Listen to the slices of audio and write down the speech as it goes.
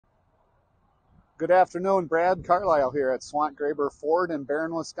Good afternoon, Brad Carlisle here at Swant Graber Ford in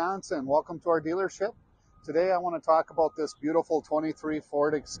Barron, Wisconsin. Welcome to our dealership. Today I want to talk about this beautiful 23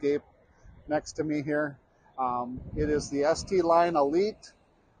 Ford Escape next to me here. It is the ST Line Elite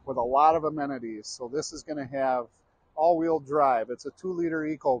with a lot of amenities. So this is going to have all-wheel drive. It's a 2-liter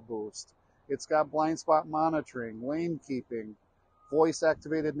EcoBoost. It's got blind spot monitoring, lane keeping,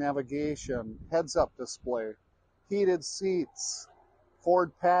 voice-activated navigation, heads-up display, heated seats,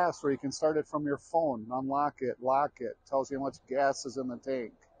 Ford Pass, where you can start it from your phone, unlock it, lock it, tells you how much gas is in the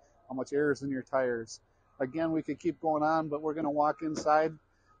tank, how much air is in your tires. Again, we could keep going on, but we're going to walk inside.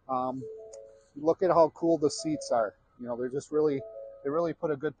 Look at how cool the seats are. You know, they really put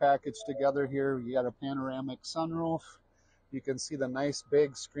a good package together here. You got a panoramic sunroof. You can see the nice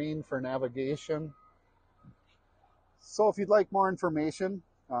big screen for navigation. So if you'd like more information,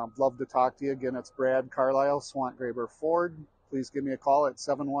 love to talk to you. Again, it's Brad Carlisle, Swant Graber Ford. Please give me a call at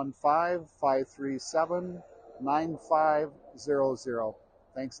 715-537-9500.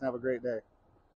 Thanks and have a great day.